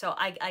 right? So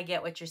I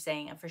get what you're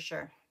saying for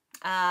sure.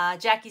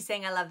 Jackie's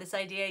saying, I love this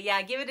idea. Yeah,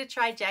 give it a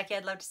try, Jackie.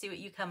 I'd love to see what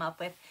you come up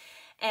with.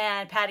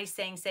 And Patty's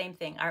saying same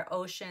thing. Our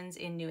oceans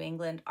in New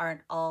England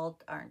aren't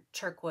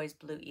turquoise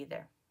blue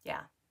either.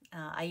 Yeah.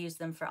 I use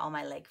them for all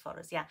my lake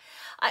photos. Yeah.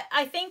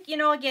 I think, you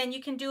know, again,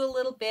 you can do a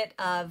little bit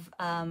of,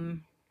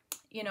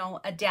 you know,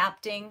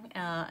 adapting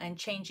and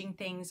changing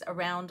things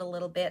around a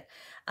little bit.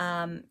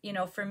 You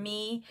know, for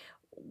me,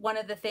 one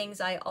of the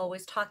things I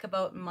always talk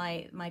about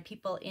my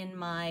people in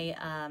my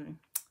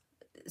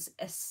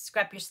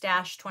Scrap Your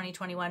Stash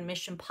 2021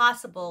 Mission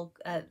Possible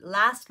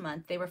last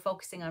month, they were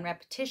focusing on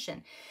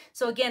repetition.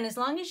 So again, as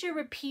long as you're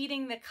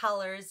repeating the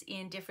colors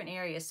in different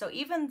areas. So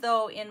even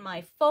though in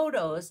my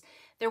photos,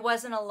 there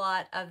wasn't a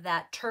lot of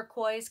that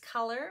turquoise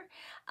color,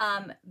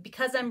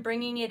 because I'm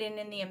bringing it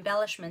in the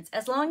embellishments,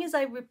 as long as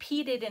I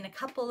repeat it in a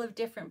couple of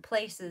different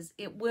places,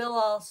 it will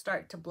all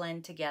start to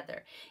blend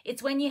together.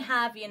 It's when you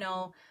have, you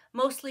know,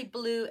 mostly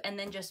blue and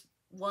then just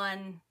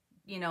one,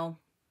 you know,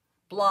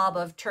 blob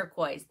of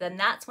turquoise, then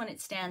that's when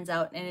it stands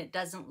out and it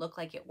doesn't look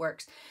like it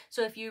works.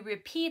 So if you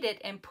repeat it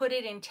and put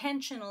it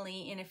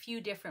intentionally in a few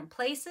different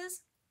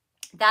places,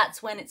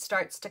 that's when it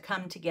starts to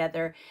come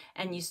together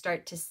and you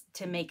start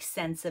to make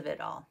sense of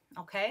it all.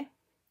 Okay.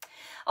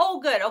 Oh,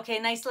 good. Okay.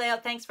 Nice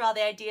layout. Thanks for all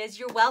the ideas.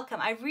 You're welcome.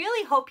 I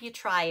really hope you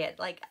try it.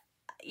 Like,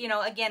 you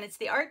know, again, it's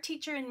the art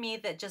teacher in me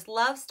that just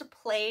loves to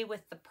play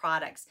with the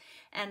products.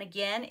 And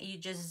again, you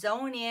just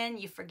zone in,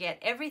 you forget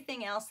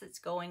everything else that's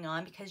going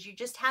on because you're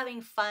just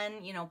having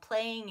fun, you know,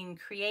 playing and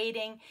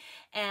creating,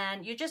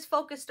 and you're just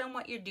focused on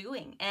what you're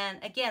doing.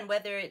 And again,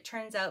 whether it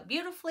turns out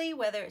beautifully,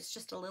 whether it's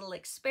just a little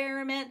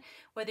experiment,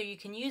 whether you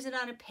can use it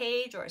on a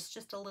page or it's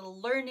just a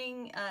little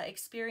learning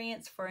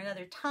experience for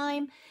another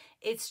time,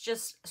 it's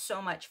just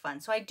so much fun.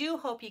 So I do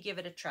hope you give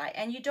it a try.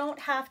 And you don't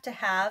have to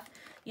have,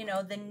 you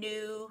know, the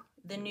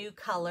new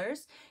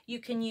colors. You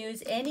can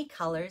use any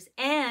colors,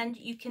 and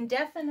you can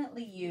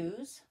definitely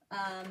use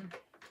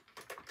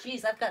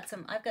geez, I've got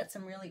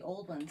some really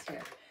old ones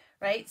here,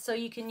 right? So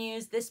you can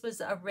use, this was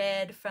a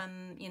red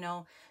from, you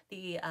know,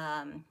 the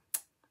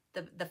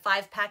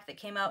 5-pack that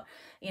came out.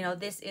 You know,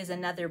 this is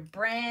another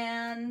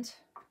brand.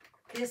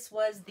 This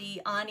was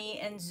the Ani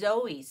and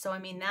Zoe. So, I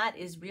mean, that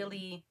is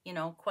really, you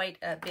know, quite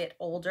a bit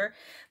older.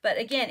 But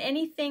again,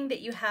 anything that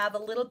you have a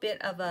little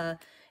bit of a,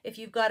 if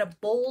you've got a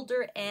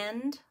bolder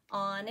end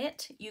on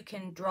it, you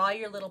can draw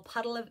your little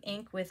puddle of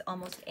ink with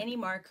almost any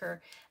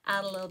marker,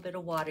 add a little bit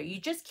of water. You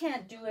just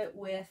can't do it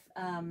with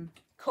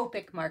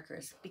Copic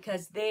markers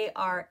because they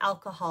are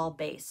alcohol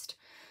based.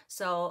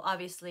 So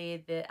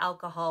obviously the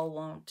alcohol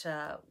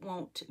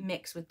won't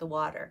mix with the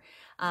water.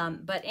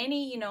 But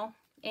any, you know,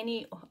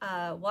 any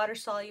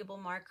water-soluble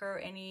marker,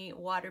 any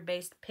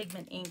water-based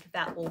pigment ink,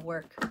 that will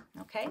work,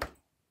 okay?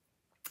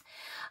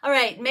 All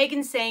right,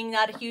 Megan's saying,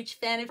 not a huge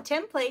fan of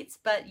templates,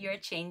 but you're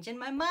changing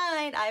my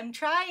mind. I'm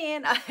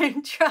trying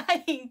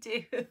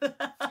to.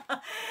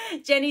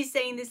 Jenny's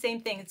saying the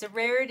same thing. It's a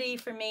rarity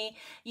for me.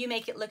 You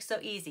make it look so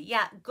easy.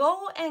 Yeah,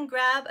 go and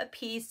grab a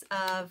piece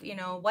of, you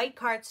know, white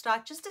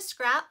cardstock, just a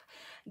scrap,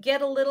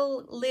 get a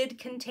little lid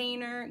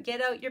container,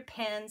 get out your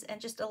pens, and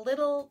just a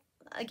little,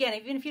 again,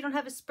 even if you don't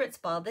have a spritz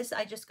ball, this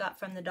I just got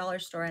from the dollar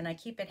store and I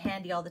keep it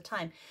handy all the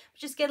time.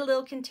 Just get a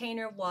little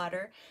container of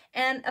water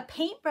and a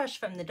paintbrush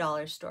from the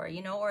dollar store,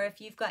 you know, or if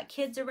you've got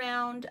kids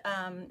around,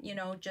 you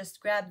know,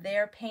 just grab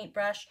their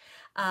paintbrush,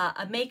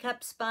 a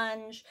makeup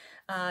sponge.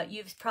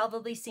 You've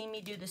probably seen me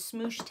do the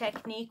smoosh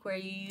technique where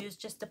you use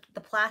just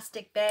the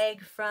plastic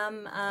bag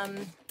from,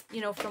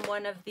 you know, from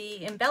one of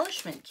the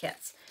embellishment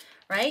kits.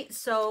 Right?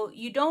 So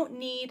you don't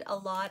need a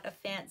lot of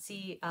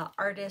fancy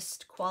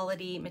artist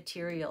quality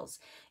materials.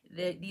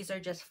 These are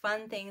just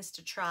fun things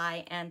to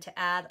try and to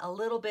add a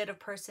little bit of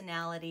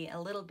personality,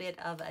 a little bit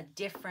of a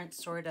different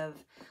sort of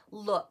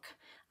look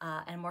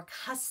and more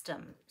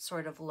custom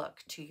sort of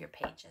look to your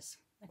pages.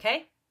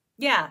 Okay?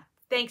 Yeah,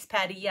 thanks,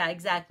 Patty. Yeah,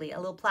 exactly. A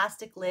little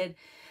plastic lid.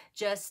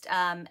 Just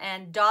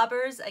and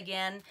daubers,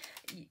 again,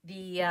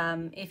 the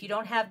if you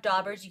don't have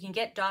daubers, you can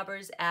get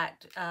daubers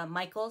at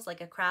Michael's,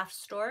 like a craft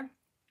store.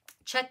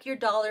 Check your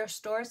dollar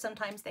store.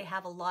 Sometimes they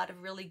have a lot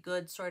of really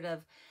good sort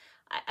of,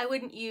 I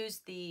wouldn't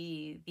use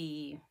the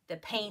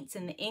paints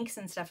and the inks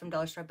and stuff from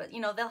dollar store, but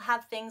you know, they'll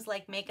have things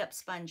like makeup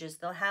sponges.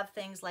 They'll have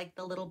things like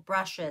the little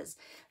brushes.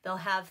 They'll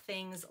have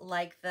things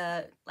like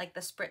the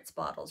spritz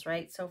bottles,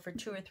 right? So for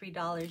 $2 or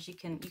 $3, you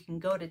can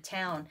go to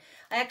town.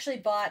 I actually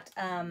bought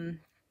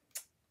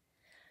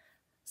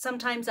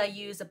sometimes I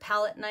use a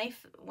palette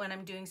knife when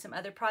I'm doing some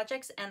other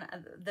projects, and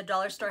the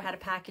dollar store had a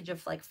package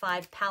of like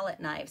 5 palette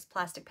knives,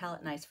 plastic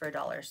palette knives for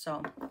 $1.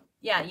 So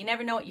yeah, you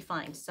never know what you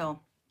find.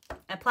 So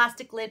a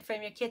plastic lid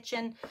from your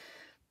kitchen,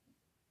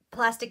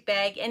 plastic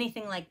bag,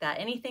 anything like that,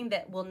 anything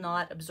that will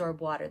not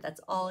absorb water.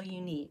 That's all you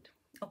need.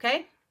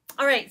 Okay.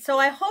 All right. So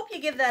I hope you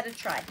give that a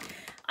try.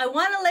 I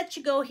want to let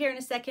you go here in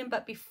a second,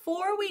 but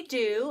before we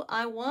do,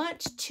 I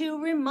want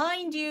to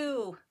remind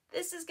you,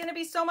 this is going to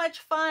be so much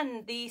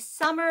fun. The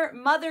Summer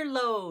Mother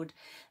Load,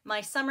 my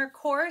summer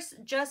course,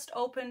 just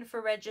opened for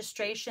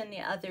registration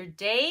the other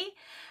day.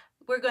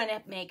 We're going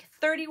to make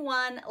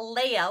 31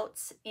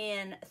 layouts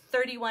in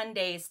 31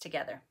 days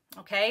together.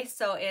 Okay,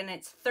 so and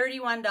it's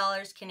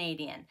 $31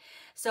 Canadian.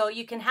 So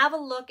you can have a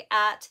look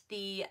at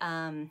the,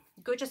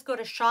 just go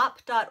to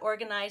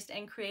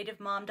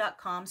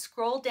shop.organizedandcreativemom.com,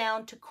 scroll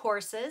down to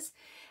courses,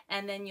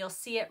 and then you'll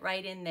see it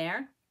right in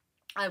there.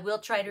 I will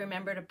try to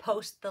remember to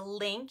post the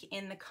link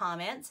in the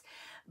comments,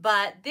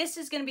 but this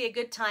is going to be a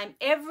good time.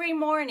 Every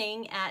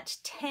morning at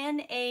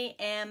 10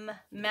 a.m.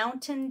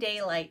 Mountain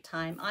Daylight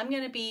Time, I'm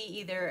going to be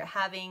either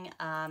having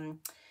a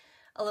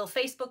little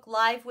Facebook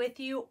Live with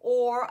you,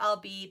 or I'll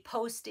be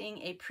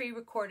posting a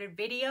pre-recorded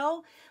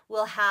video.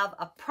 We'll have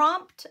a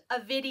prompt,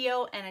 a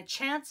video, and a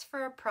chance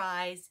for a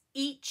prize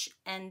each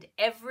and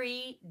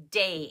every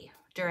day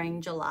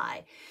during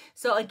July.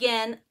 So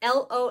again,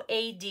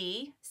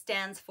 LOAD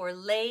stands for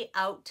lay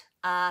out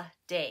a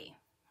day,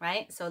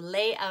 right? So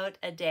lay out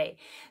a day.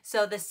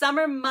 So the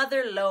Summer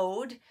Mother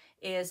Load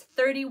is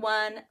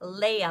 31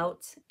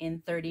 layouts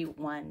in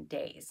 31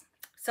 days.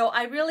 So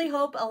I really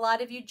hope a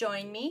lot of you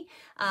join me.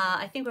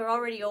 I think we're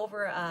already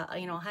over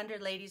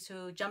 100 ladies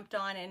who jumped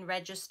on and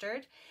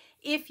registered.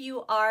 If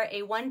you are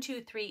a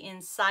 123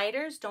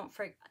 Insiders, don't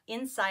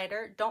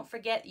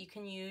forget you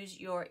can use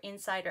your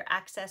Insider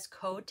Access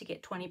code to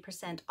get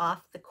 20%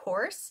 off the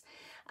course.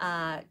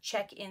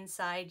 Check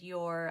inside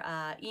your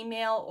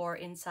email or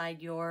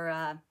inside your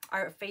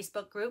our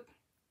Facebook group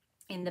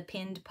in the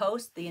pinned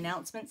post, the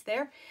announcements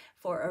there,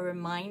 for a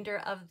reminder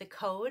of the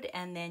code,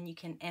 and then you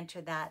can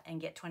enter that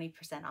and get 20%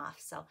 off.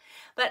 So,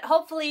 but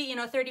hopefully, you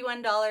know,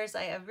 $31,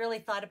 I have really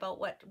thought about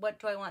what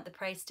do I want the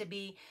price to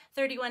be.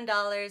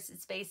 $31,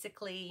 it's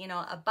basically, you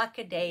know, $1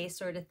 a day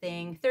sort of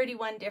thing,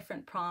 31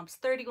 different prompts,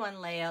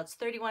 31 layouts,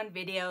 31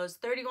 videos,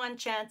 31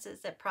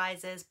 chances at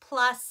prizes,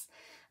 plus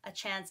a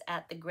chance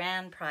at the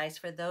grand prize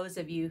for those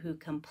of you who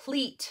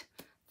complete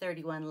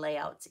 31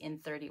 layouts in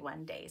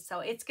 31 days.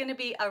 So it's going to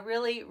be a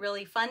really,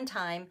 really fun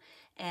time,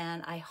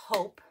 and I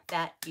hope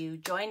that you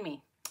join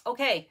me.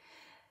 Okay,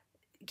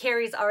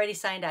 Carrie's already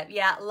signed up.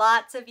 Yeah,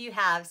 lots of you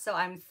have, so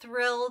I'm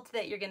thrilled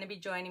that you're going to be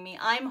joining me.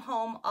 I'm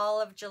home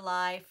all of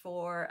July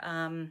for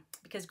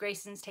because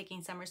Grayson's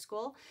taking summer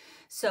school,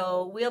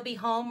 so we'll be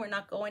home. We're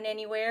not going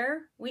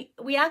anywhere.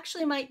 We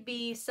actually might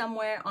be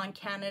somewhere on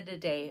Canada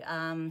Day.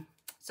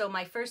 So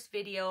my first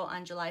video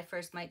on July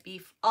 1st might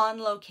be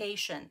on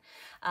location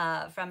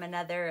from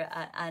another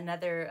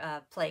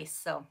place.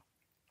 So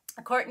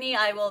Courtney,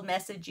 I will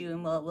message you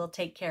and we'll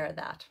take care of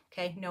that.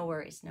 Okay, no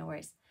worries, no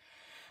worries.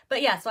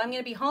 But yeah, so I'm going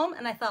to be home,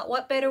 and I thought,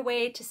 what better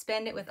way to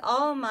spend it with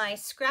all my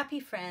scrappy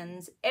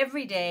friends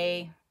every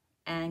day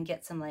and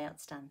get some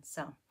layouts done.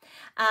 So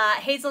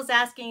Hazel's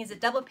asking, is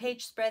it double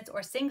page spreads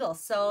or single?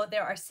 So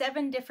there are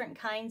 7 different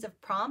kinds of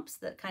prompts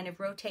that kind of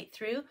rotate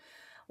through.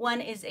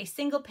 One is a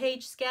single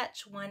page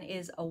sketch, one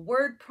is a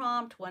word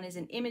prompt, one is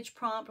an image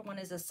prompt, one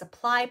is a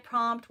supply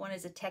prompt, one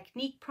is a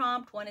technique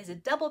prompt, one is a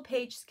double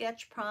page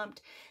sketch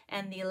prompt,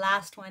 and the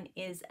last one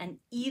is an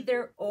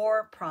either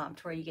or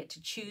prompt, where you get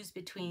to choose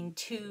between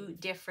 2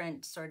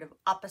 different sort of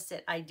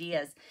opposite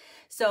ideas.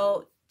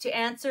 So to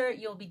answer,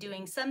 you'll be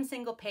doing some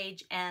single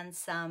page and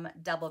some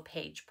double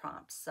page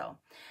prompts. So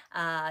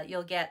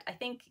you'll get, I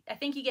think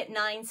you get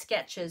 9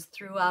 sketches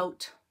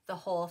throughout the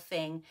whole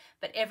thing,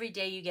 but every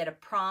day you get a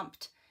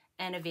prompt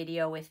and a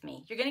video with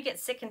me. You're going to get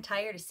sick and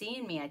tired of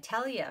seeing me, I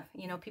tell you.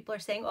 You know, people are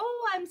saying,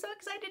 oh, I'm so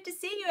excited to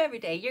see you every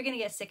day. You're going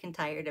to get sick and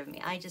tired of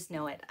me. I just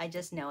know it. I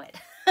just know it.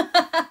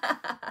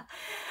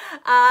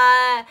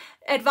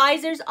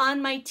 Advisors on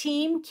my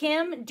team,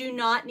 Kim, do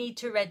not need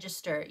to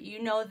register.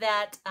 You know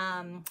that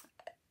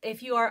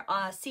if you are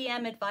a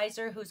CM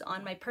advisor who's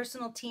on my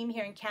personal team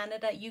here in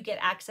Canada, you get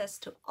access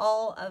to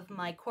all of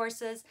my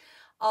courses,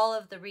 all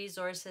of the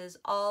resources,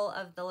 all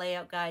of the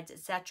layout guides,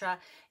 etc.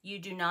 You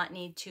do not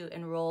need to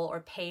enroll or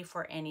pay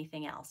for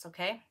anything else,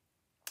 okay?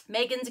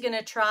 Megan's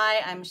gonna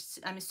try,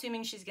 I'm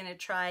assuming she's gonna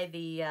try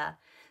the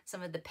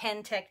some of the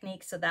pen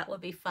techniques, so that will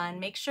be fun.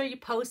 Make sure you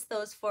post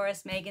those for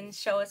us, Megan.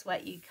 Show us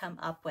what you come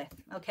up with,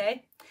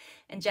 okay?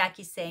 And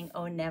Jackie's saying,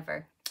 oh,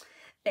 never.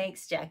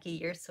 Thanks, Jackie,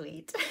 you're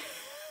sweet.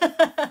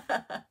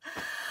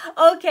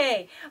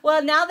 Okay,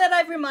 well, now that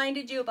I've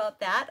reminded you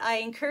about that, I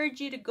encourage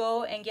you to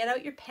go and get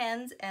out your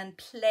pens and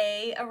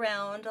play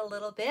around a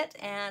little bit.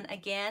 And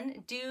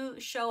again, do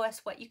show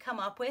us what you come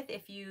up with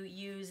if you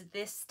use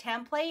this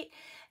template.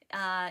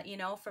 You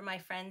know, for my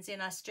friends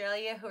in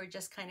Australia who are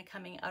just kind of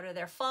coming out of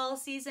their fall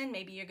season,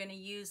 maybe you're going to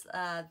use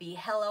the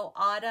Hello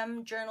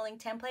Autumn journaling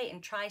template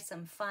and try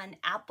some fun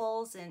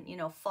apples and, you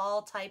know,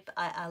 fall type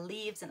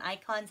leaves and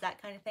icons,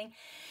 that kind of thing.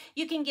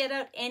 You can get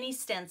out any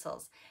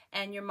stencils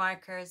and your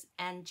markers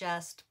and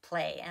just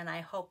play. And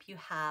I hope you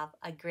have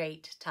a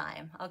great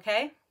time,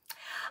 okay?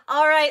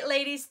 All right,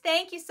 ladies,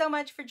 thank you so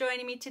much for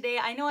joining me today.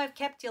 I know I've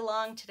kept you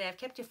long today. I've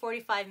kept you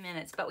 45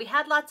 minutes, but we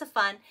had lots of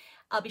fun.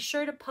 I'll be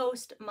sure to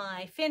post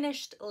my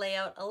finished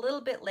layout a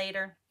little bit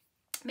later.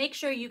 Make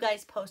sure you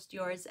guys post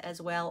yours as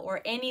well,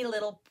 or any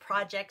little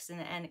projects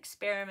and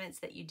experiments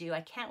that you do. I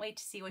can't wait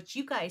to see what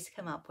you guys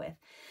come up with.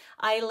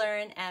 I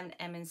learn and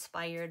am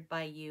inspired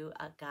by you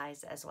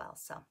guys as well.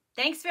 So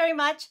thanks very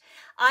much.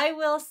 I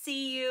will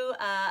see you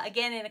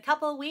again in a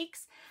couple of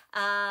weeks.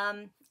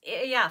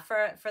 Yeah,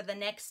 for the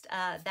next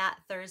that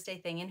Thursday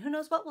thing, and who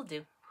knows what we'll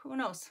do. Who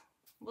knows?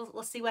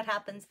 We'll see what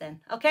happens then.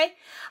 Okay.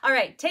 All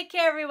right. Take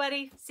care,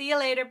 everybody. See you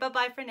later.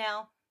 Bye-bye for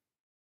now.